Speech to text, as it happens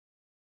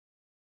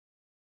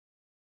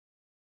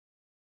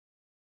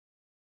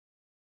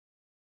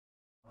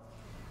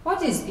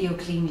What is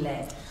BIOCLEAN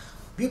Lait?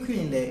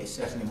 BIOCLEAN Lait is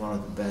certainly one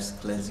of the best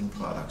cleansing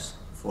products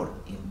for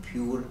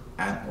impure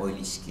and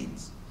oily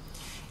skins.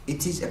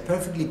 It is a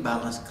perfectly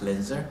balanced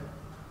cleanser,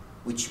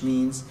 which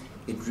means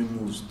it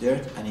removes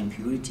dirt and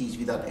impurities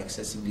without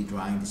excessively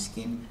drying the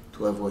skin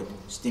to avoid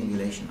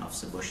stimulation of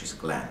sebaceous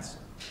glands.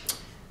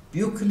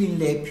 BIOCLEAN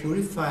Lait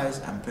purifies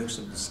and perks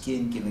up the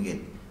skin, giving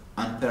it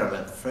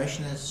unparalleled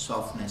freshness,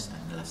 softness,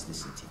 and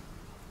elasticity.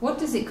 What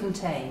does it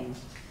contain?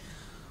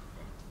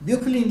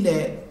 BIOCLEAN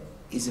Lait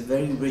is a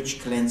very rich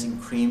cleansing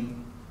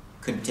cream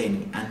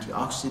containing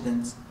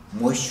antioxidants,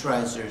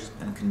 moisturizers,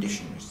 and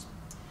conditioners.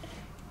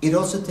 It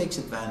also takes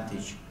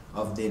advantage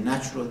of the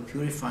natural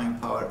purifying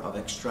power of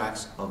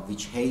extracts of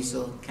witch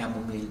hazel,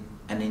 chamomile,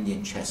 and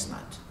Indian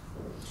chestnut.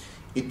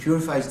 It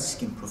purifies the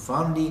skin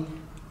profoundly,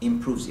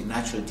 improves its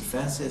natural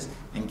defenses,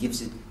 and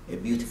gives it a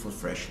beautiful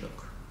fresh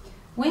look.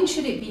 When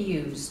should it be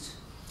used?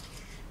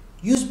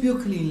 Use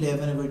BIOCLEAN Lait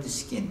whenever the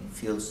skin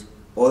feels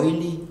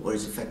oily or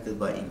is affected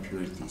by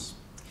impurities.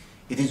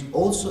 It is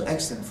also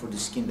excellent for the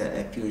skin that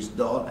appears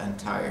dull and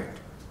tired.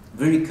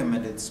 We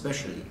recommend it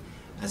especially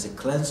as a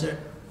cleanser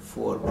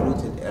for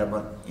polluted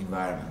urban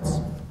environments.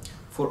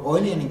 For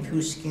oily and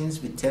impure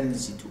skins with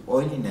tendency to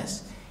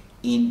oiliness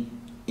in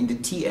the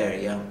T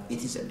area,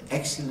 it is an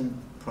excellent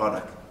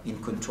product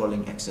in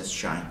controlling excess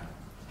shine.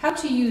 How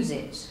to use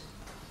it?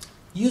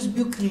 Use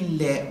BIOCLEAN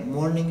Lait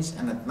mornings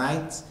and at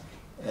night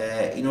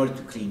in order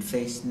to clean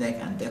face, neck,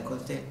 and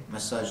décolleté.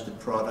 Massage the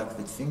product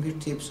with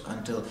fingertips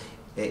until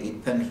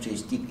it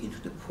penetrates deep into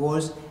the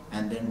pores,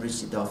 and then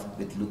rinse it off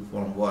with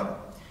lukewarm water.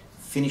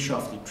 Finish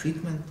off the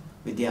treatment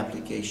with the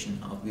application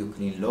of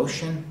BIOCLEAN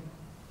lotion.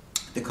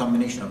 The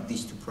combination of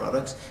these two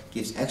products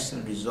gives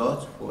excellent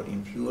results for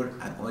impure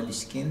and oily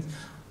skin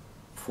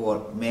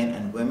for men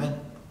and women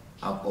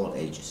of all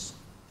ages.